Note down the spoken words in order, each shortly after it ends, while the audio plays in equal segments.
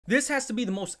This has to be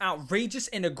the most outrageous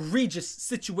and egregious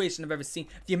situation I've ever seen.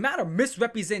 The amount of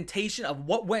misrepresentation of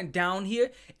what went down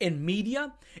here in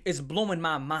media is blowing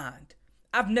my mind.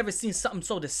 I've never seen something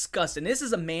so disgusting. This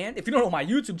is a man, if you don't know what my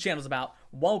YouTube channel is about,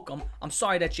 welcome. I'm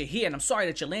sorry that you're here and I'm sorry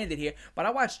that you landed here. But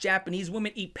I watch Japanese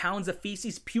women eat pounds of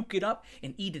feces, puke it up,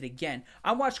 and eat it again.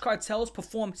 I watch cartels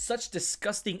perform such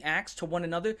disgusting acts to one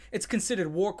another. It's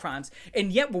considered war crimes.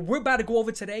 And yet what we're about to go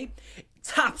over today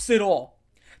tops it all.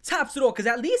 Tops it all, because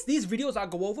at least these videos I'll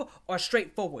go over are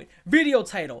straightforward. Video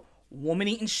title, woman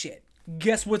eating shit.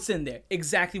 Guess what's in there?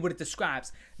 Exactly what it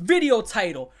describes. Video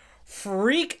title,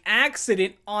 freak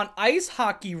accident on ice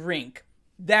hockey rink.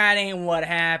 That ain't what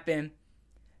happened.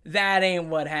 That ain't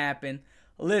what happened.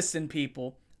 Listen,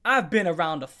 people, I've been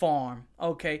around a farm,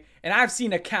 okay? And I've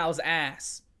seen a cow's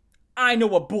ass. I know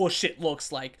what bullshit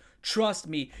looks like. Trust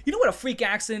me. You know what a freak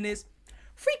accident is?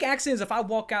 Freak accident is if I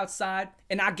walk outside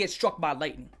and I get struck by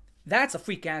lightning. That's a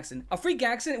freak accident. A freak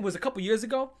accident was a couple years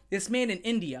ago. This man in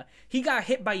India, he got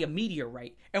hit by a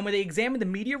meteorite. And when they examined the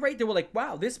meteorite, they were like,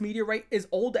 wow, this meteorite is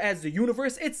old as the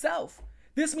universe itself.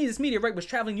 This means this meteorite was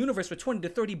traveling the universe for 20 to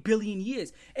 30 billion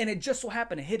years. And it just so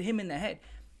happened to hit him in the head.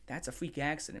 That's a freak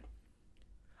accident.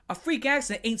 A freak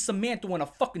accident ain't some man throwing a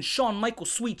fucking Shawn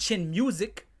Michaels sweet chin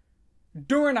music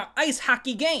during an ice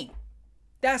hockey game.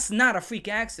 That's not a freak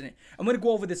accident. I'm going to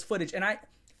go over this footage, and I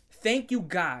thank you,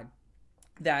 God,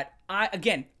 that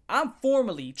I'm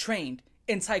formally trained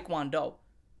in Taekwondo.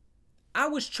 I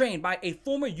was trained by a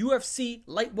former UFC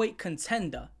lightweight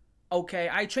contender,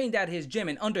 okay? I trained at his gym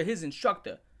and under his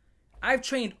instructor. I've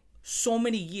trained so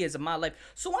many years of my life,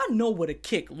 so I know what a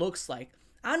kick looks like.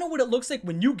 I know what it looks like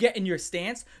when you get in your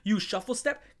stance, you shuffle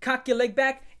step, cock your leg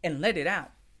back, and let it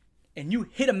out. And you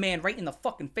hit a man right in the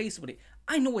fucking face with it.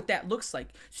 I know what that looks like.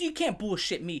 So you can't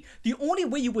bullshit me. The only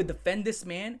way you would defend this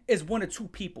man is one of two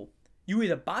people. You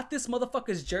either bought this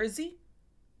motherfucker's jersey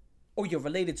or you're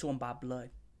related to him by blood.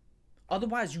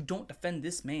 Otherwise, you don't defend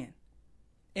this man.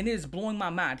 And it is blowing my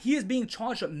mind. He is being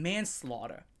charged with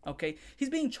manslaughter. Okay? He's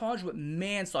being charged with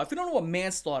manslaughter. If you don't know what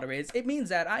manslaughter is, it means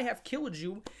that I have killed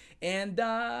you and,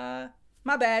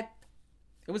 my bad.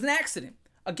 It was an accident.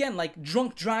 Again, like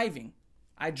drunk driving.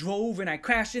 I drove and I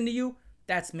crashed into you.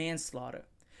 That's manslaughter.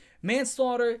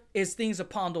 Manslaughter is things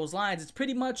upon those lines. It's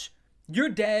pretty much you're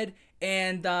dead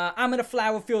and I'm in a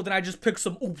flower field and I just picked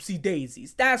some oopsie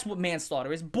daisies. That's what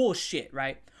manslaughter is. Bullshit,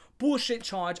 right? Bullshit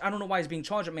charge. I don't know why he's being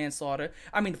charged with manslaughter.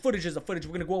 I mean, the footage is the footage.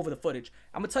 We're going to go over the footage.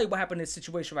 I'm going to tell you what happened in this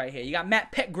situation right here. You got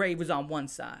Matt Petgrave who's on one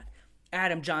side.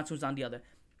 Adam Johnson who's on the other.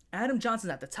 Adam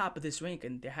Johnson's at the top of this rink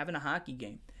and they're having a hockey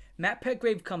game. Matt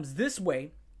Petgrave comes this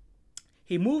way.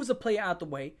 He moves the player out the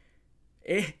way.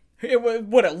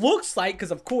 What it looks like,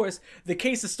 because of course the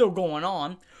case is still going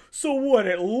on. So what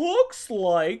it looks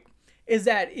like is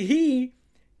that he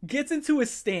gets into his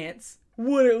stance.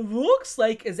 What it looks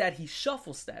like is that he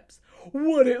shuffle steps.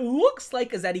 What it looks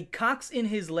like is that he cocks in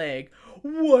his leg.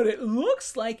 What it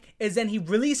looks like is then he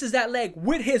releases that leg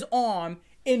with his arm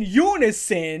in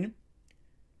unison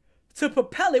to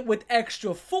propel it with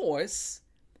extra force.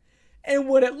 And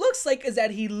what it looks like is that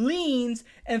he leans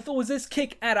and throws this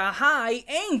kick at a high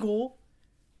angle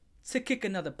to kick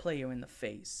another player in the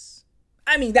face.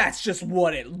 I mean, that's just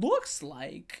what it looks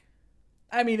like.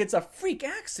 I mean, it's a freak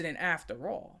accident after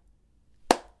all.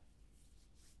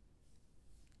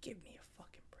 Give me a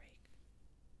fucking break.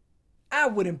 I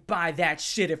wouldn't buy that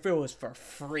shit if it was for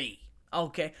free.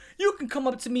 Okay? You can come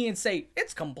up to me and say,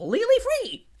 it's completely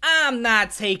free. I'm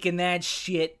not taking that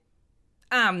shit.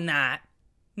 I'm not.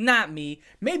 Not me.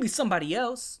 Maybe somebody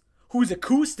else who's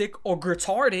acoustic or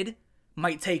retarded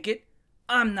might take it.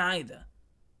 I'm neither.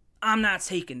 I'm not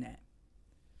taking that.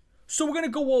 So we're going to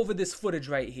go over this footage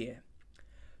right here.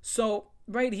 So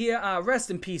right here, rest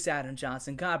in peace, Adam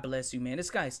Johnson. God bless you, man. This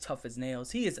guy's tough as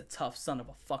nails. He is a tough son of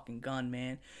a fucking gun,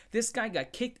 man. This guy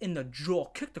got kicked in the jaw,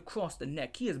 kicked across the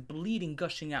neck. He is bleeding,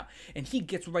 gushing out. And he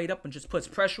gets right up and just puts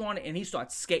pressure on it and he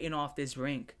starts skating off this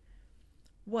rink.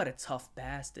 What a tough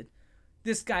bastard.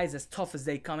 This guy's as tough as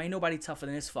they come. Ain't nobody tougher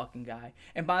than this fucking guy.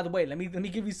 And by the way, let me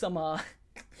give you some let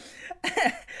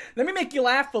me make you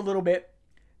laugh a little bit.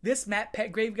 This Matt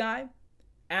Petgrave guy,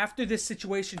 after this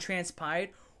situation transpired,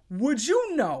 would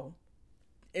you know,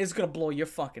 it's gonna blow your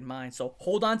fucking mind. So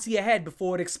hold on to your head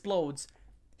before it explodes.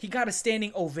 He got a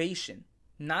standing ovation.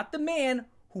 Not the man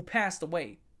who passed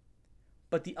away,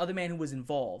 but the other man who was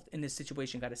involved in this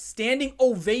situation got a standing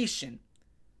ovation.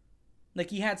 Like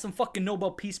he had some fucking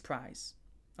Nobel Peace Prize.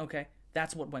 Okay?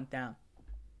 That's what went down.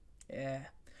 Yeah.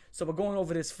 So we're going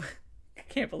over this. I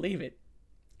can't believe it.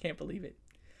 Can't believe it.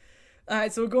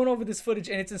 Alright, so we're going over this footage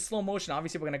and it's in slow motion.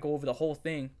 Obviously, we're going to go over the whole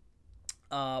thing.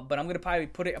 But I'm going to probably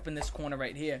put it up in this corner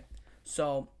right here.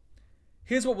 So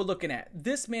here's what we're looking at.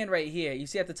 This man right here, you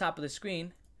see at the top of the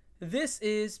screen, this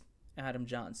is Adam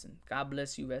Johnson. God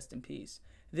bless you, rest in peace.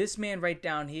 This man right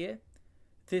down here,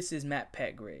 this is Matt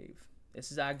Petgrave.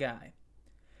 This is our guy.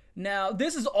 Now,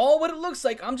 this is all what it looks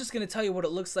like. I'm just going to tell you what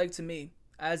it looks like to me.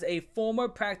 As a former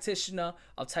practitioner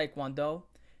of Taekwondo,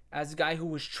 as a guy who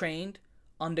was trained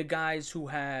under guys who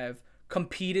have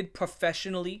competed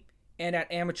professionally and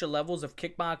at amateur levels of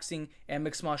kickboxing and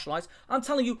mixed martial arts, I'm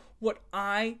telling you what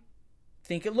I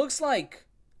think it looks like.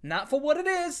 Not for what it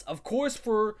is, of course,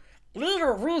 for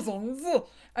legal reasons.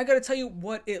 I gotta tell you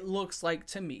what it looks like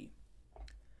to me.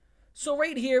 So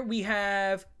right here we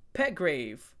have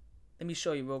Petgrave. Let me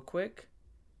show you real quick.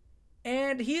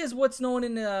 And here's what's known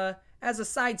in as a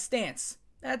side stance.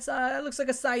 That looks like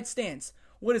a side stance.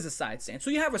 What is a side stance? So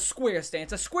you have a square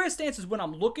stance. A square stance is when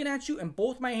I'm looking at you and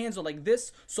both my hands are like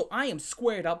this, so I am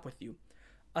squared up with you.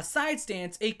 A side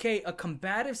stance, aka a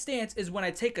combative stance, is when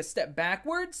I take a step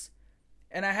backwards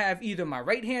and I have either my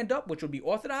right hand up, which would be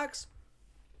orthodox,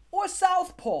 or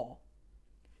southpaw.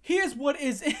 Here's what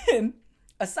is in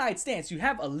a side stance. You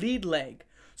have a lead leg.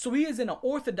 So he is in an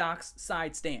orthodox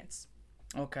side stance.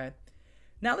 Okay.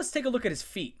 Now let's take a look at his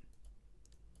feet.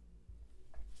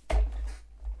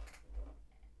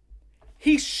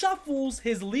 He shuffles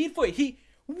his lead foot.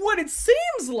 What it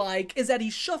seems like is that he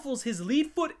shuffles his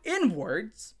lead foot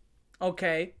inwards,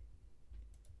 okay,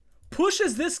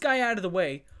 pushes this guy out of the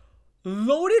way,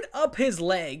 loaded up his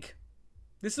leg.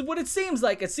 This is what it seems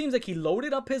like. It seems like he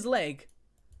loaded up his leg.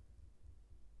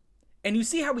 And you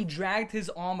see how he dragged his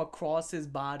arm across his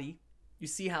body? You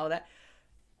see how that...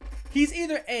 He's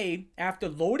either A, after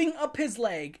loading up his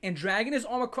leg and dragging his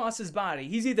arm across his body,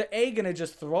 he's either A, gonna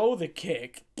just throw the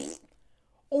kick,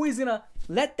 or he's gonna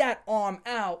let that arm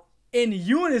out in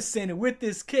unison with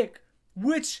this kick,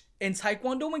 which in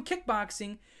Taekwondo and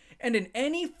kickboxing, and in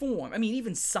any form, I mean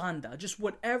even Sanda, just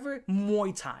whatever,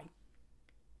 Muay Thai,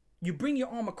 you bring your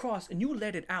arm across and you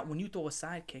let it out when you throw a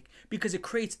side kick because it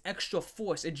creates extra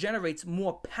force. It generates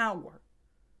more power.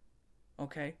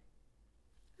 Okay?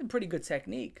 A pretty good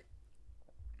technique.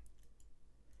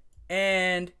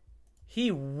 And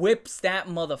he whips that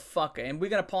motherfucker. And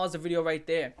we're going to pause the video right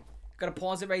there. Gotta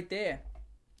pause it right there.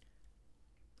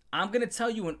 I'm gonna tell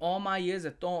you, in all my years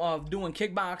of doing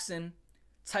kickboxing,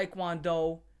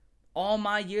 Taekwondo, all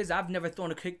my years, I've never thrown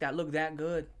a kick that looked that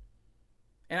good.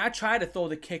 And I try to throw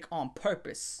the kick on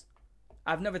purpose.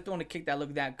 I've never thrown a kick that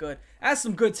looked that good. That's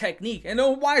some good technique. And the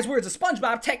wise words of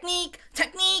SpongeBob, technique,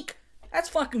 technique. That's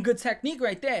fucking good technique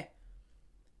right there.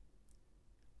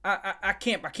 I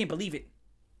can't believe it.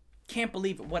 Can't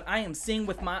believe it. What I am seeing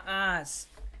with my eyes.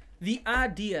 The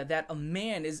idea that a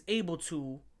man is able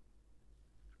to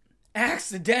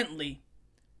accidentally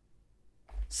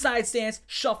side stance,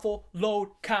 shuffle, load,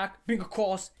 cock, bring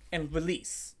across, and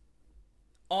release.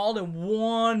 All in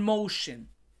one motion.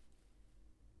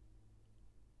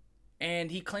 And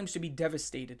he claims to be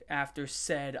devastated after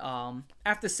said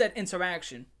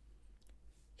interaction.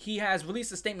 He has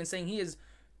released a statement saying he is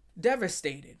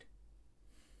devastated.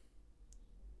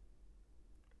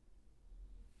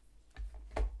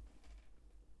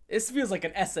 This feels like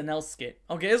an SNL skit.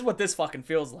 Okay, this is what this fucking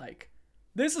feels like.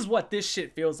 This is what this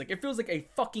shit feels like. It feels like a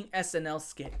fucking SNL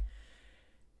skit.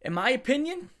 In my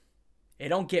opinion, it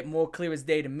don't get more clear as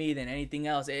day to me than anything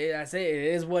else. I say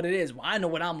it is what it is. I know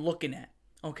what I'm looking at.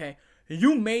 Okay?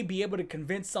 You may be able to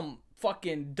convince some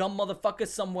fucking dumb motherfucker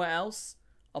somewhere else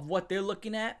of what they're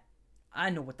looking at. I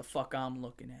know what the fuck I'm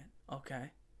looking at.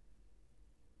 Okay?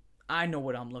 I know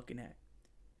what I'm looking at.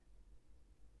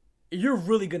 You're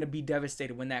really going to be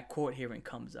devastated when that court hearing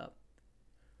comes up.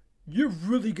 You're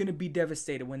really going to be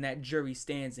devastated when that jury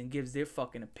stands and gives their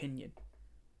fucking opinion.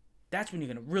 That's when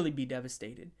you're going to really be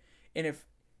devastated. And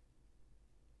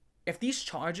if these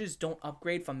charges don't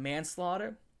upgrade from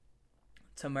manslaughter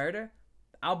to murder,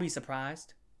 I'll be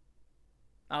surprised.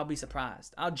 I'll be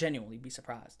surprised. I'll genuinely be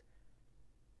surprised.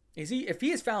 If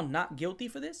he is found not guilty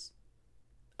for this,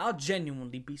 I'll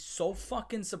genuinely be so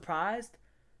fucking surprised.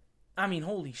 I mean,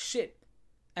 holy shit.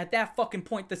 At that fucking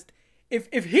point,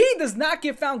 if he does not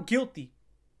get found guilty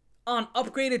on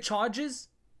upgraded charges,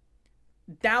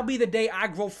 that'll be the day I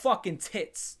grow fucking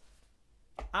tits.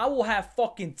 I will have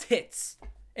fucking tits.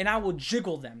 And I will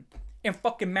jiggle them. And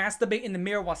fucking masturbate in the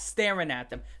mirror while staring at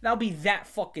them. That'll be that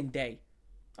fucking day.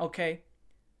 Okay?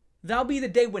 That'll be the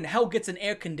day when hell gets an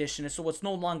air conditioner so it's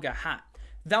no longer hot.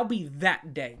 That'll be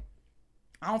that day.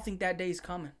 I don't think that day is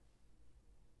coming.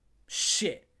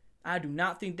 Shit. I do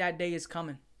not think that day is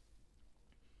coming.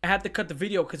 I had to cut the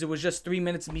video because it was just 3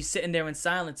 minutes of me sitting there in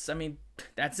silence. I mean,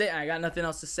 that's it. I got nothing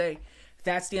else to say.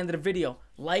 That's the end of the video.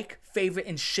 Like, favorite,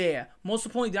 and share. Most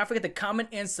importantly, do not forget to comment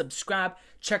and subscribe.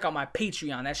 Check out my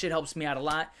Patreon. That shit helps me out a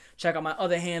lot. Check out my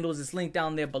other handles. It's linked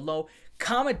down there below.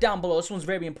 Comment down below. This one's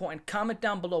very important. Comment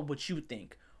down below what you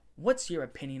think. What's your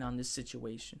opinion on this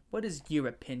situation? What is your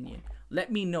opinion?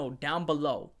 Let me know down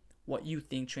below what you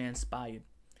think transpired.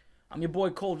 I'm your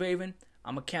boy Cold Raven.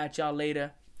 I'm going to catch y'all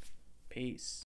later. Peace.